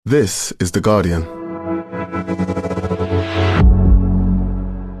This is The Guardian.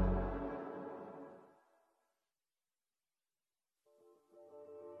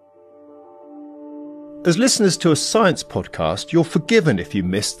 As listeners to a science podcast, you're forgiven if you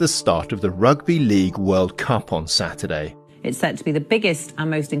missed the start of the Rugby League World Cup on Saturday. It's set to be the biggest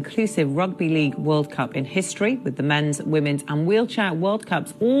and most inclusive Rugby League World Cup in history, with the men's, women's and wheelchair World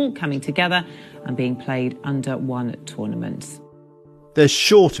Cups all coming together and being played under one tournament. There's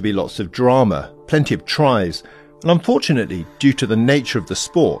sure to be lots of drama, plenty of tries, and unfortunately, due to the nature of the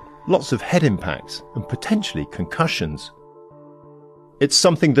sport, lots of head impacts and potentially concussions. It's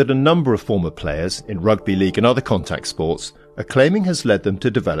something that a number of former players in rugby league and other contact sports are claiming has led them to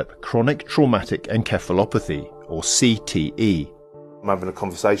develop chronic traumatic encephalopathy, or CTE. I'm having a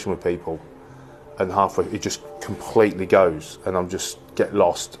conversation with people and halfway it just completely goes and I'm just get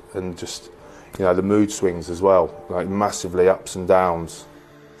lost and just, the mood swings as well, like massively ups and downs.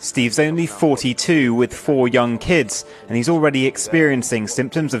 Steve's only 42 with 4 young kids, and he's already experiencing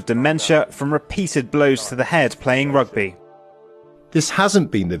symptoms of dementia from repeated blows to the head playing rugby. This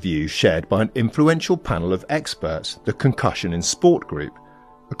hasn't been the view shared by an influential panel of experts, the Concussion in Sport group.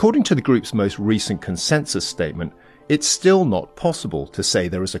 According to the group's most recent consensus statement, it's still not possible to say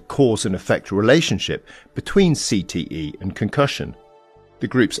there is a cause and effect relationship between CTE and concussion. The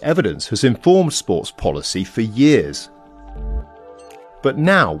group's evidence has informed sports policy for years. But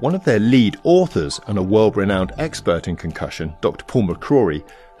now, one of their lead authors and a world-renowned expert in concussion, Dr. Paul McCrory,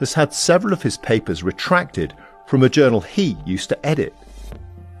 has had several of his papers retracted from a journal he used to edit.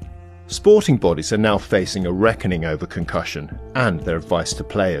 Sporting bodies are now facing a reckoning over concussion and their advice to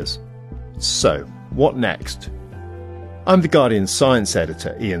players. So, what next? I'm The Guardian science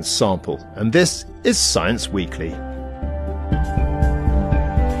editor Ian Sample, and this is Science Weekly.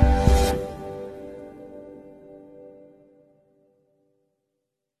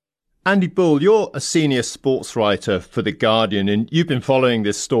 Andy Bull, you're a senior sports writer for The Guardian, and you've been following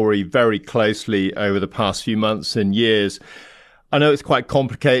this story very closely over the past few months and years. I know it's quite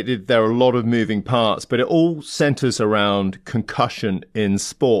complicated, there are a lot of moving parts, but it all centres around concussion in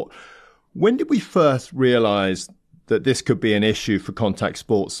sport. When did we first realise that this could be an issue for contact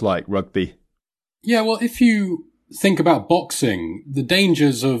sports like rugby? Yeah, well, if you think about boxing, the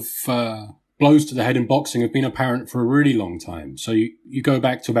dangers of blows to the head in boxing have been apparent for a really long time. So you go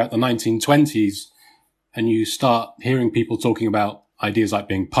back to about the 1920s and you start hearing people talking about ideas like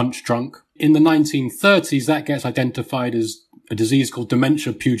being punch drunk. In the 1930s, that gets identified as a disease called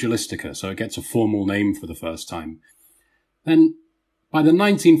dementia pugilistica, so it gets a formal name for the first time. Then by the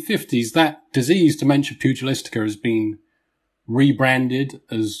 1950s, that disease, dementia pugilistica, has been rebranded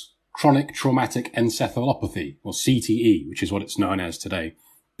as chronic traumatic encephalopathy, or CTE, which is what it's known as today.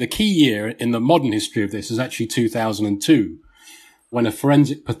 The key year in the modern history of this is actually 2002, when a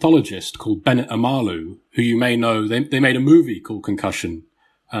forensic pathologist called Bennett Amalu, who you may know, they made a movie called Concussion,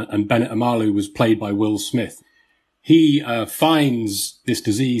 and Bennett Amalu was played by Will Smith. He finds this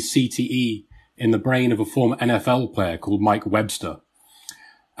disease, CTE, in the brain of a former NFL player called Mike Webster.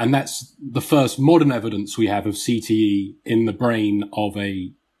 And that's the first modern evidence we have of CTE in the brain of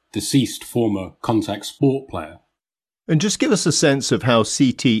a deceased former contact sport player. And just give us a sense of how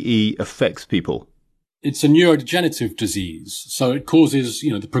CTE affects people. It's a neurodegenerative disease. So it causes,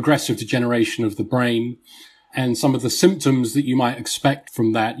 the progressive degeneration of the brain, and some of the symptoms that you might expect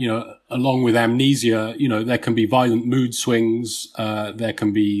from that, along with amnesia, there can be violent mood swings, there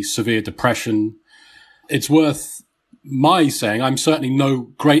can be severe depression. It's worth my saying, I'm certainly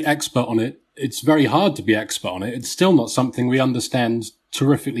no great expert on it. It's very hard to be expert on it. It's still not something we understand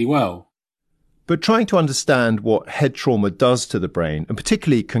terrifically well. But trying to understand what head trauma does to the brain, and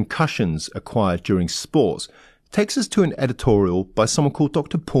particularly concussions acquired during sports, takes us to an editorial by someone called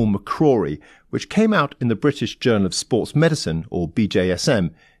Dr. Paul McCrory, which came out in the British Journal of Sports Medicine, or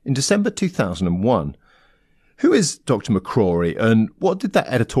BJSM, in December 2001. Who is Dr. McCrory, and what did that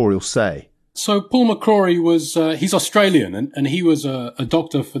editorial say? So Paul McCrory he's Australian, and he was a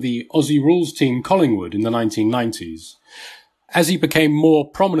doctor for the Aussie rules team Collingwood in the 1990s. As he became more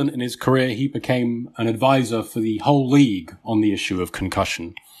prominent in his career, he became an advisor for the whole league on the issue of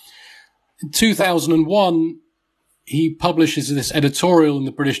concussion. In 2001, he publishes this editorial in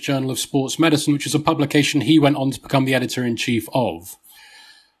the British Journal of Sports Medicine, which is a publication he went on to become the editor-in-chief of.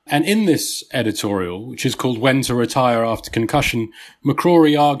 And in this editorial, which is called When to Retire After Concussion,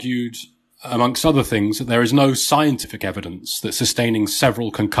 McCrory argued, amongst other things, that there is no scientific evidence that sustaining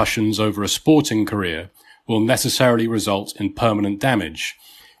several concussions over a sporting career will necessarily result in permanent damage.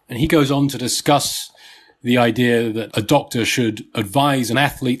 And he goes on to discuss the idea that a doctor should advise an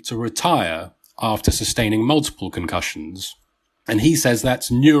athlete to retire after sustaining multiple concussions. And he says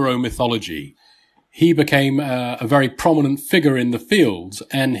that's neuromythology. He became a very prominent figure in the field,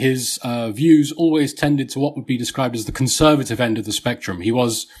 and his views always tended to what would be described as the conservative end of the spectrum. He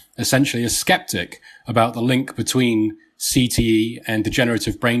was essentially a skeptic about the link between CTE and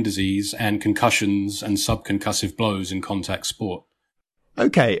degenerative brain disease and concussions and subconcussive blows in contact sport.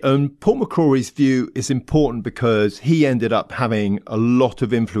 Okay, and Paul McCrory's view is important because he ended up having a lot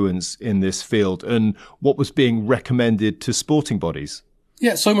of influence in this field and what was being recommended to sporting bodies.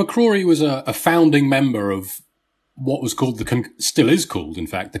 Yeah, so McCrory was a founding member of what was called still is called, in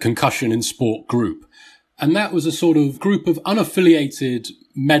fact, the Concussion in Sport group. And that was a sort of group of unaffiliated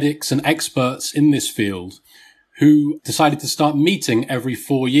medics and experts in this field who decided to start meeting every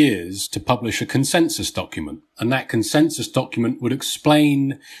 4 years to publish a consensus document. And that consensus document would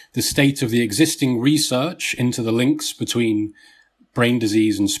explain the state of the existing research into the links between brain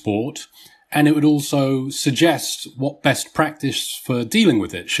disease and sport. And it would also suggest what best practice for dealing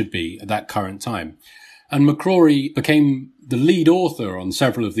with it should be at that current time. And McCrory became the lead author on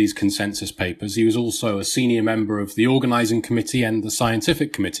several of these consensus papers. He was also a senior member of the organizing committee and the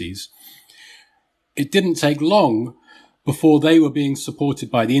scientific committees. It didn't take long before they were being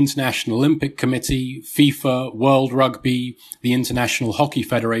supported by the International Olympic Committee, FIFA, World Rugby, the International Hockey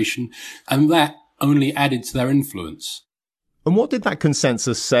Federation, and that only added to their influence. And what did that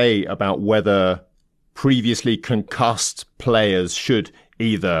consensus say about whether previously concussed players should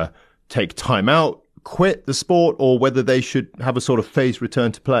either take time out, quit the sport, or whether they should have a sort of phased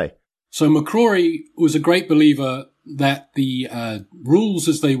return to play? So McCrory was a great believer that the rules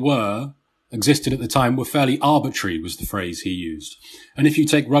as they existed at the time were fairly arbitrary, was the phrase he used. And if you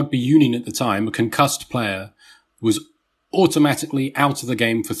take rugby union at the time, a concussed player was automatically out of the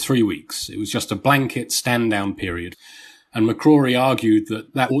game for 3 weeks. It was just a blanket stand-down period. And McCrory argued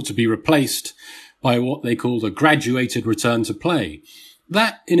that that ought to be replaced by what they called a graduated return to play.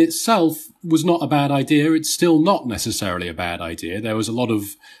 That in itself was not a bad idea. It's still not necessarily a bad idea. There was a lot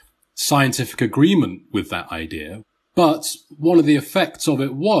of scientific agreement with that idea. But one of the effects of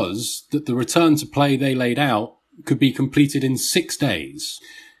it was that the return to play they laid out could be completed in 6 days.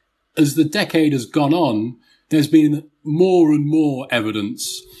 As the decade has gone on, there's been more and more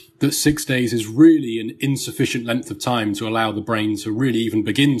evidence that 6 days is really an insufficient length of time to allow the brain to really even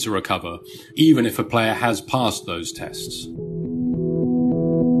begin to recover, even if a player has passed those tests.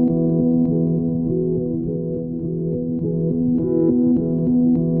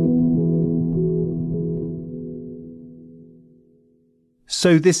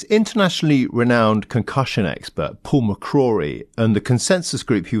 So this internationally renowned concussion expert, Paul McCrory, and the consensus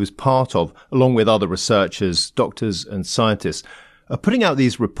group he was part of, along with other researchers, doctors and scientists, are putting out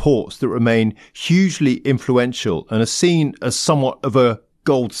these reports that remain hugely influential and are seen as somewhat of a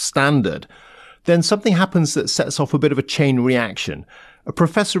gold standard. Then something happens that sets off a bit of a chain reaction. A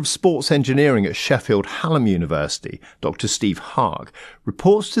professor of sports engineering at Sheffield Hallam University, Dr. Steve Haag,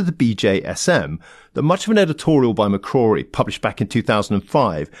 reports to the BJSM that much of an editorial by McCrory, published back in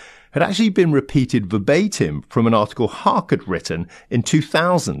 2005, had actually been repeated verbatim from an article Haag had written in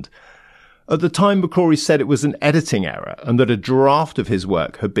 2000. At the time, McCrory said it was an editing error and that a draft of his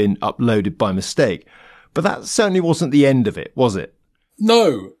work had been uploaded by mistake. But that certainly wasn't the end of it, was it?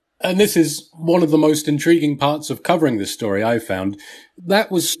 No. And this is one of the most intriguing parts of covering this story I've found. That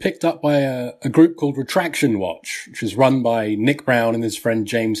was picked up by a group called Retraction Watch, which is run by Nick Brown and his friend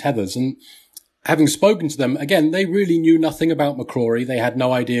James Heathers. And having spoken to them, again, they really knew nothing about McCrory. They had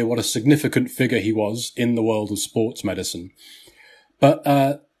no idea what a significant figure he was in the world of sports medicine.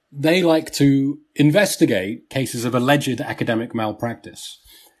 But they like to investigate cases of alleged academic malpractice.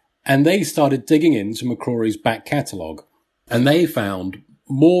 And they started digging into McCrory's back catalogue. And they found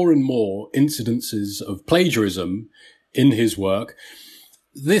more and more incidences of plagiarism in his work.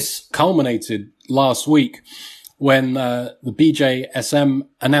 This culminated last week when the BJSM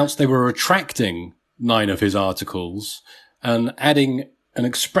announced they were retracting 9 of his articles and adding an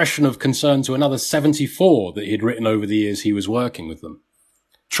expression of concern to another 74 that he'd written over the years he was working with them.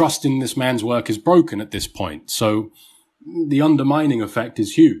 Trust in this man's work is broken at this point, so the undermining effect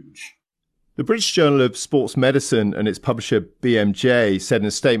is huge. The British Journal of Sports Medicine and its publisher BMJ said in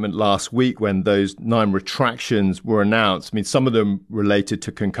a statement last week when those 9 retractions were announced, some of them related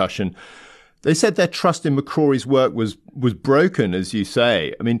to concussion, they said their trust in McCrory's work was broken, as you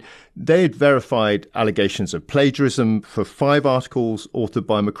say. They had verified allegations of plagiarism for 5 articles authored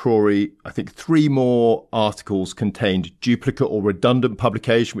by McCrory. I think 3 more articles contained duplicate or redundant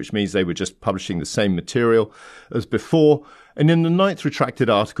publication, which means they were just publishing the same material as before. And in the 9th retracted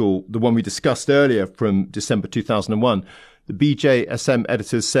article, the one we discussed earlier from December 2001, the BJSM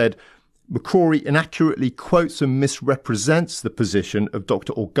editors said, McCrory inaccurately quotes and misrepresents the position of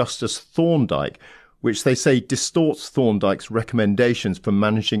Dr. Augustus Thorndike, which they say distorts Thorndike's recommendations for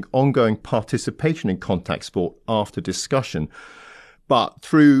managing ongoing participation in contact sport after discussion. But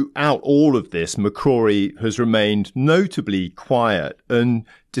throughout all of this, McCrory has remained notably quiet. And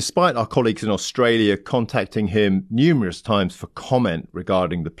despite our colleagues in Australia contacting him numerous times for comment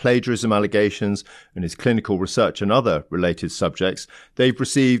regarding the plagiarism allegations and his clinical research and other related subjects, they've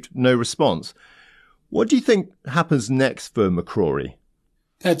received no response. What do you think happens next for McCrory?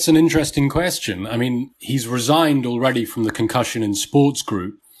 That's an interesting question. I mean, he's resigned already from the Concussion in Sports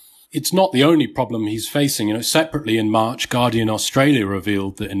group. It's not the only problem he's facing. Separately in March, Guardian Australia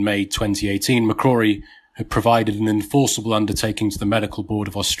revealed that in May 2018, McCrory had provided an enforceable undertaking to the Medical Board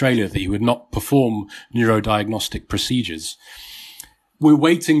of Australia that he would not perform neurodiagnostic procedures. We're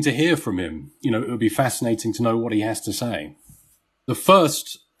waiting to hear from him. It would be fascinating to know what he has to say. The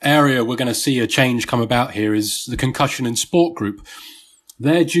first area we're going to see a change come about here is the Concussion in Sport group.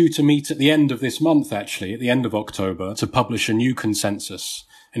 They're due to meet at the end of this month, actually, at the end of October, to publish a new consensus.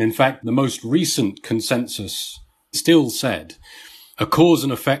 And in fact, the most recent consensus still said a cause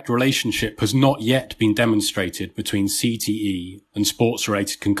and effect relationship has not yet been demonstrated between CTE and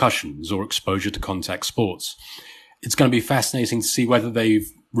sports-related concussions or exposure to contact sports. It's going to be fascinating to see whether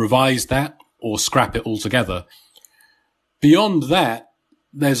they've revised that or scrap it altogether. Beyond that,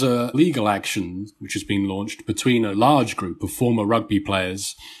 there's a legal action which has been launched between a large group of former rugby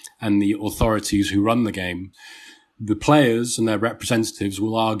players and the authorities who run the game. The players and their representatives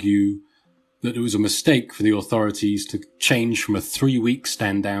will argue that it was a mistake for the authorities to change from a 3-week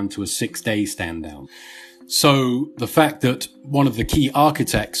stand down to a 6-day stand down. So the fact that one of the key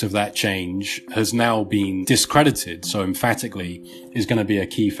architects of that change has now been discredited so emphatically is going to be a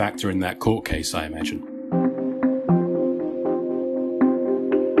key factor in that court case, I imagine.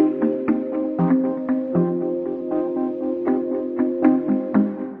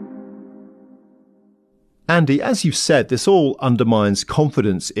 Andy, as you said, this all undermines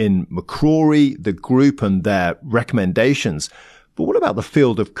confidence in McCrory, the group and their recommendations. But what about the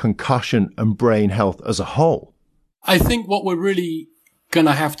field of concussion and brain health as a whole? I think what we're really going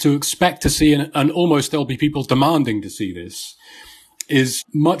to have to expect to see, and almost there'll be people demanding to see this, is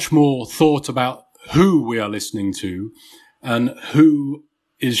much more thought about who we are listening to and who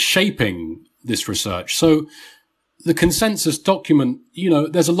is shaping this research. So the consensus document,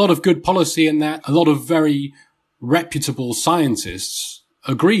 there's a lot of good policy in that. A lot of very reputable scientists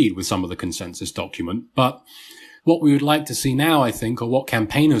agreed with some of the consensus document. But what we would like to see now, I think, or what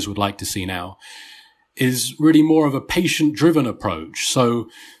campaigners would like to see now, is really more of a patient-driven approach. So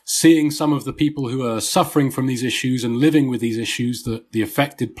seeing some of the people who are suffering from these issues and living with these issues, the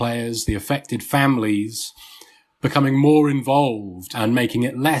affected players, the affected families, becoming more involved and making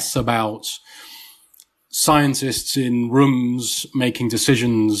it less about scientists in rooms making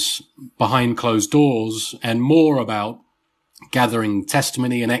decisions behind closed doors and more about gathering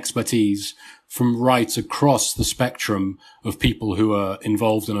testimony and expertise from right across the spectrum of people who are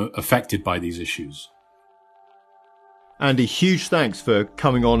involved and affected by these issues. Andy, huge thanks for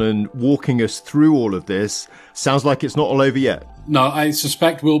coming on and walking us through all of this. Sounds like it's not all over yet. No, I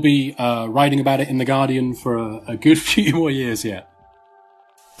suspect we'll be writing about it in The Guardian for a good few more years yet.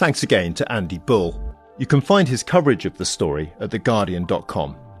 Thanks again to Andy Bull. You can find his coverage of the story at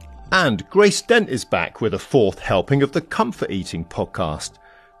theguardian.com. And Grace Dent is back with a fourth helping of the Comfort Eating podcast.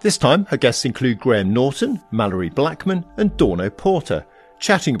 This time, her guests include Graham Norton, Mallory Blackman and Dorno Porter,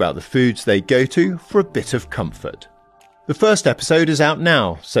 chatting about the foods they go to for a bit of comfort. The first episode is out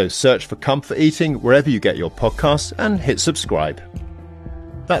now, so search for Comfort Eating wherever you get your podcasts and hit subscribe.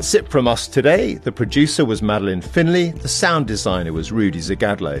 That's it from us today. The producer was Madeline Finley, the sound designer was Rudy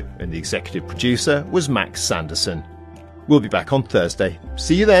Zagadlo, and the executive producer was Max Sanderson. We'll be back on Thursday.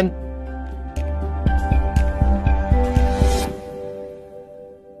 See you then.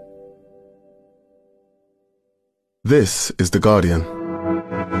 This is The Guardian.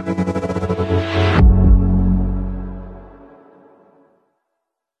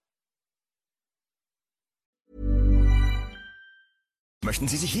 Möchten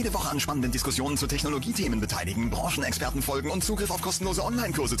Sie sich jede Woche an spannenden Diskussionen zu Technologiethemen beteiligen, Branchenexperten folgen und Zugriff auf kostenlose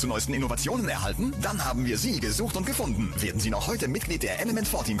Online-Kurse zu neuesten Innovationen erhalten? Dann haben wir Sie gesucht und gefunden. Werden Sie noch heute Mitglied der Element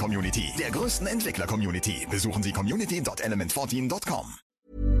 14 Community, der größten Entwickler-Community. Besuchen Sie community.element14.com.